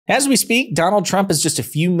As we speak, Donald Trump is just a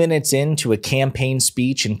few minutes into a campaign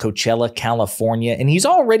speech in Coachella, California, and he's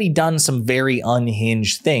already done some very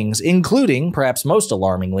unhinged things, including, perhaps most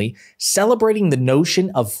alarmingly, celebrating the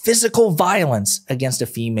notion of physical violence against a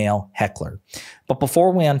female heckler. But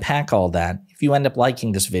before we unpack all that, if you end up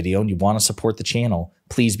liking this video and you want to support the channel,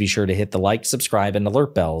 please be sure to hit the like, subscribe, and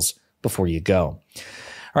alert bells before you go.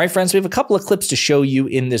 All right, friends, we have a couple of clips to show you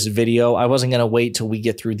in this video. I wasn't going to wait till we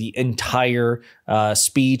get through the entire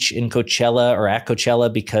speech in Coachella or at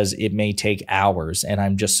Coachella because it may take hours, and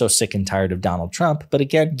I'm just so sick and tired of Donald Trump. But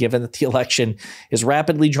again, given that the election is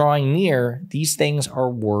rapidly drawing near, these things are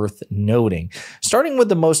worth noting. Starting with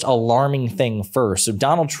the most alarming thing first. So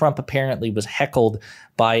Donald Trump apparently was heckled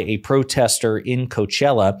by a protester in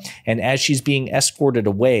Coachella, and as she's being escorted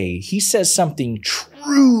away, he says something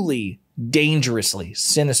truly dangerously,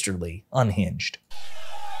 sinisterly unhinged.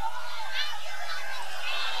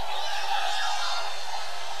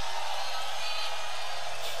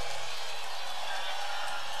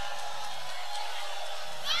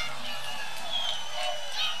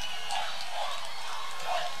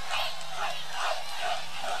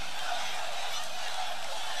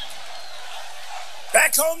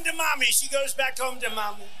 Back home to mommy. She goes back home to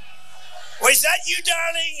mommy. Was that you,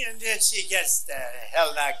 darling? And then she gets the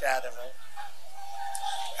hell knocked out of her.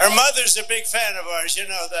 Her mother's a big fan of ours. You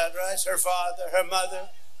know that, right? Her father, her mother.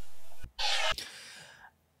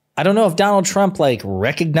 I don't know if Donald Trump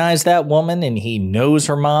recognized that woman and he knows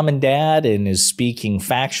her mom and dad and is speaking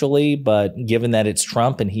factually, but given that it's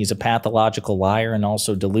Trump and he's a pathological liar and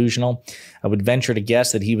also delusional, I would venture to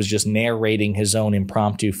guess that he was just narrating his own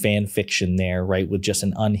impromptu fan fiction there, right, with just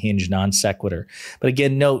an unhinged non sequitur. But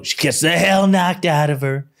again, note, she gets the hell knocked out of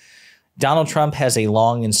her. Donald Trump has a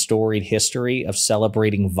long and storied history of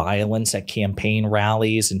celebrating violence at campaign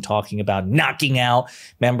rallies and talking about knocking out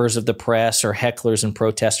members of the press or hecklers and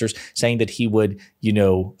protesters, saying that he would,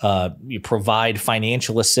 provide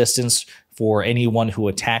financial assistance for anyone who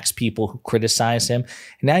attacks people who criticize him.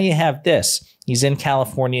 And now you have this. He's in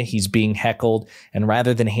California. He's being heckled. And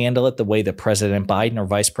rather than handle it the way that President Biden or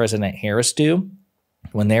Vice President Harris do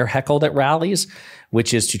when they're heckled at rallies,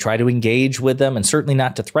 which is to try to engage with them and certainly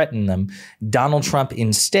not to threaten them, Donald Trump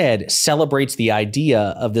instead celebrates the idea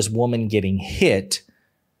of this woman getting hit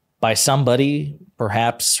by somebody,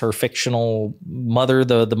 perhaps her fictional mother,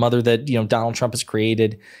 the mother that Donald Trump has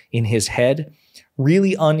created in his head.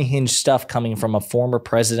 Really unhinged stuff coming from a former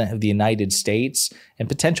president of the United States and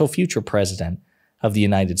potential future president of the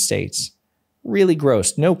United States. Really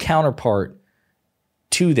gross. No counterpart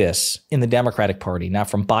to this in the Democratic Party, not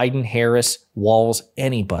from Biden, Harris, Walz,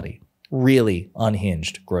 anybody. Really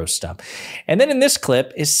unhinged, gross stuff. And then in this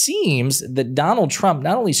clip, it seems that Donald Trump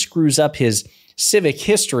not only screws up his civic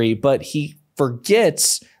history, but he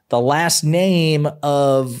forgets the last name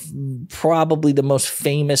of probably the most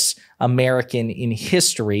famous American in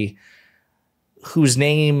history, whose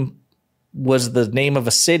name was the name of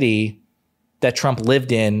a city that Trump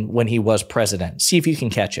lived in when he was president. See if you can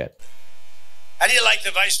catch it. How do you like the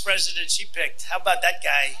vice president she picked? How about that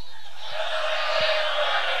guy?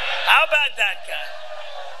 How about that guy?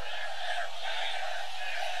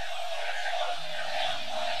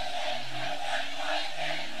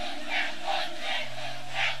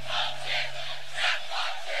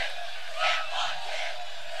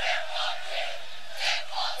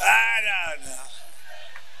 I don't know.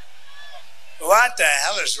 What the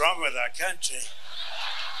hell is wrong with our country?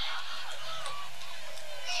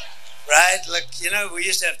 Right? Look, we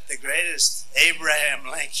used to have the greatest Abraham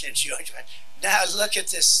Lincoln, George. Now look at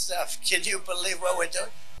this stuff. Can you believe what we're doing?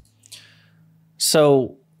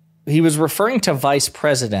 So he was referring to vice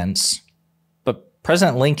presidents, but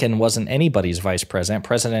President Lincoln wasn't anybody's vice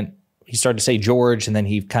president. He started to say George, and then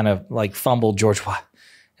he kind of fumbled George.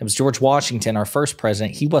 It was George Washington, our first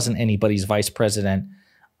president. He wasn't anybody's vice president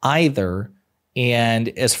either. And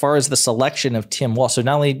as far as the selection of Tim Walz, so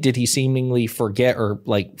not only did he seemingly forget or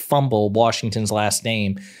fumble Washington's last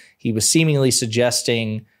name, he was seemingly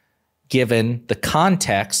suggesting, given the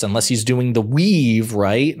context, unless he's doing the weave,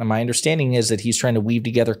 right? And my understanding is that he's trying to weave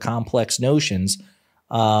together complex notions,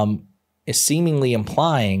 is seemingly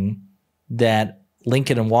implying that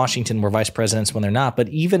Lincoln and Washington were vice presidents when they're not. But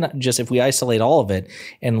even just if we isolate all of it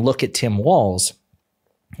and look at Tim Walz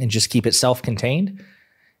and just keep it self-contained,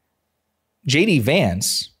 J.D.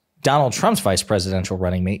 Vance, Donald Trump's vice presidential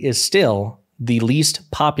running mate, is still the least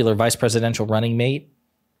popular vice presidential running mate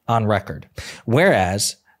on record.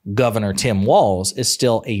 Whereas Governor Tim Walz is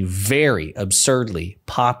still a very absurdly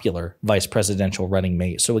popular vice presidential running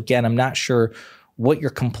mate. So again, I'm not sure what you're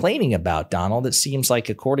complaining about, Donald. It seems like,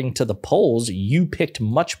 according to the polls, you picked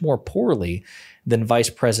much more poorly than Vice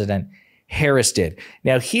President Harris did.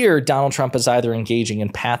 Now here, Donald Trump is either engaging in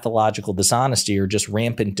pathological dishonesty or just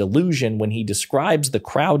rampant delusion when he describes the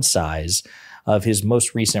crowd size of his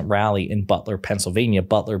most recent rally in Butler, Pennsylvania,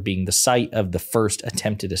 Butler being the site of the first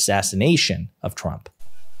attempted assassination of Trump.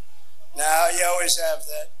 Now, you always have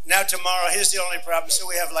that. Now, tomorrow, here's the only problem. So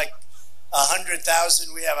we have like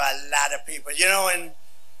 100,000. We have a lot of people. You know, in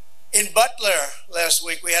Butler last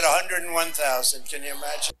week, we had 101,000. Can you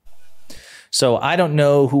imagine? So I don't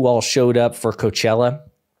know who all showed up for Coachella.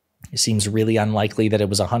 It seems really unlikely that it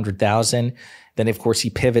was 100,000. Then, of course, he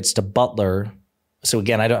pivots to Butler. So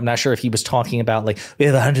again, I'm not sure if he was talking about like, we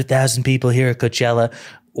have 100,000 people here at Coachella,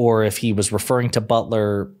 or if he was referring to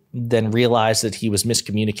Butler, then realized that he was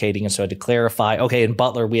miscommunicating. And so I had to clarify, okay, in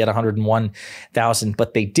Butler, we had 101,000,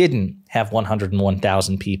 but they didn't have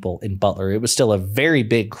 101,000 people in Butler. It was still a very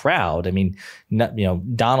big crowd. I mean,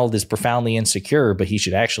 Donald is profoundly insecure, but he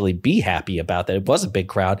should actually be happy about that. It was a big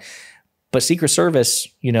crowd, but Secret Service,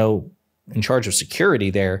 in charge of security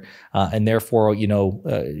there, and therefore,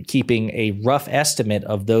 keeping a rough estimate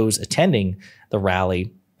of those attending the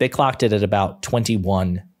rally, they clocked it at about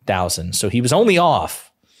 21,000. So he was only off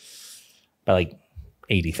by like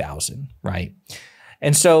 80,000, right?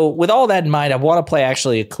 And so with all that in mind, I want to play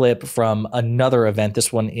actually a clip from another event,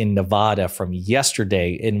 this one in Nevada from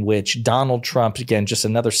yesterday, in which Donald Trump, again, just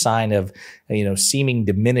another sign of, seeming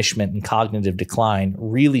diminishment and cognitive decline,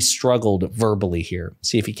 really struggled verbally here.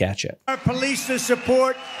 See if you catch it. Our police, the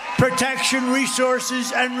support, protection,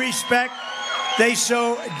 resources, and respect they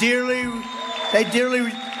so dearly,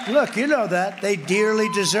 look, you know that, they dearly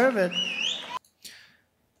deserve it.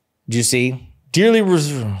 Do you see? Dearly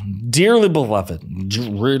beloved,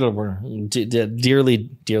 dearly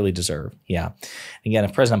deserved. Yeah. Again,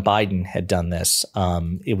 if President Biden had done this,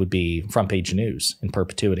 it would be front page news in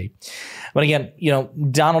perpetuity. But again,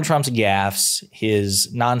 Donald Trump's gaffes,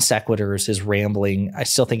 his non sequiturs, his rambling, I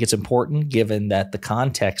still think it's important, given that the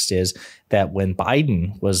context is that when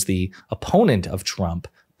Biden was the opponent of Trump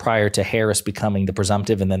prior to Harris becoming the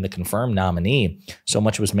presumptive and then the confirmed nominee, so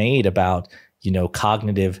much was made about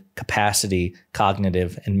cognitive capacity,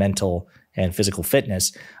 cognitive and mental and physical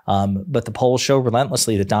fitness. But the polls show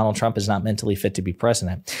relentlessly that Donald Trump is not mentally fit to be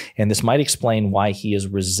president. And this might explain why he is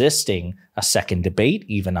resisting a second debate,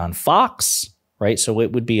 even on Fox, right? So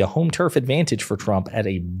it would be a home turf advantage for Trump at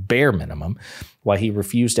a bare minimum, why he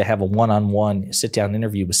refused to have a one-on-one sit-down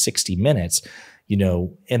interview with 60 Minutes.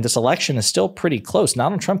 And this election is still pretty close.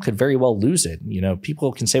 Donald Trump could very well lose it.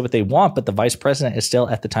 People can say what they want, but the vice president is still,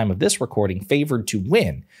 at the time of this recording, favored to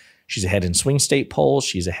win. She's ahead in swing state polls.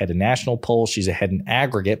 She's ahead in national polls. She's ahead in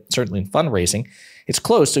aggregate, certainly in fundraising. It's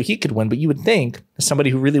close, so he could win. But you would think somebody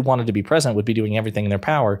who really wanted to be president would be doing everything in their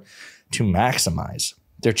power to maximize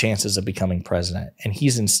their chances of becoming president. And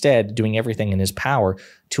he's instead doing everything in his power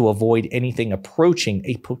to avoid anything approaching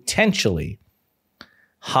a potentially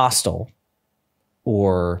hostile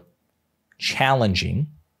or challenging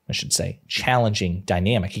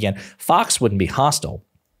dynamic. Again, Fox wouldn't be hostile.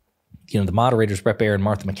 The moderators, Brett Baier and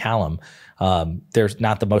Martha McCallum, they're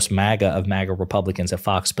not the most MAGA of MAGA Republicans at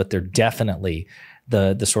Fox, but they're definitely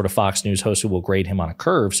the sort of Fox News host who will grade him on a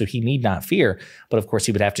curve, so he need not fear. But of course,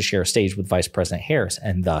 he would have to share a stage with Vice President Harris,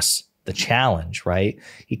 and thus the challenge, right?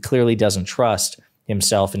 He clearly doesn't trust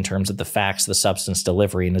himself in terms of the facts, the substance,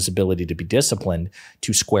 delivery, and his ability to be disciplined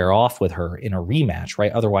to square off with her in a rematch,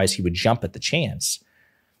 right? Otherwise, he would jump at the chance.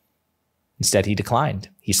 Instead, he declined.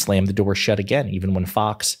 He slammed the door shut again, even when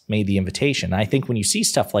Fox made the invitation. And I think when you see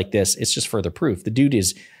stuff like this, it's just further proof. The dude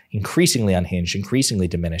is increasingly unhinged, increasingly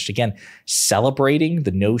diminished. Again, celebrating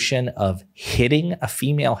the notion of hitting a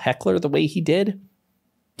female heckler the way he did,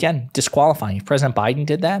 again, disqualifying. If President Biden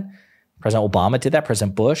did that, President Obama did that,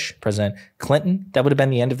 President Bush, President Clinton, that would have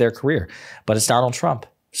been the end of their career. But it's Donald Trump.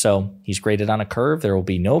 So he's graded on a curve. There will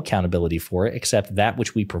be no accountability for it except that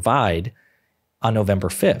which we provide on November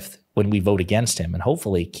 5th when we vote against him and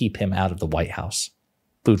hopefully keep him out of the White House.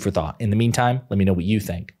 Food for thought. In the meantime, let me know what you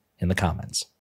think in the comments.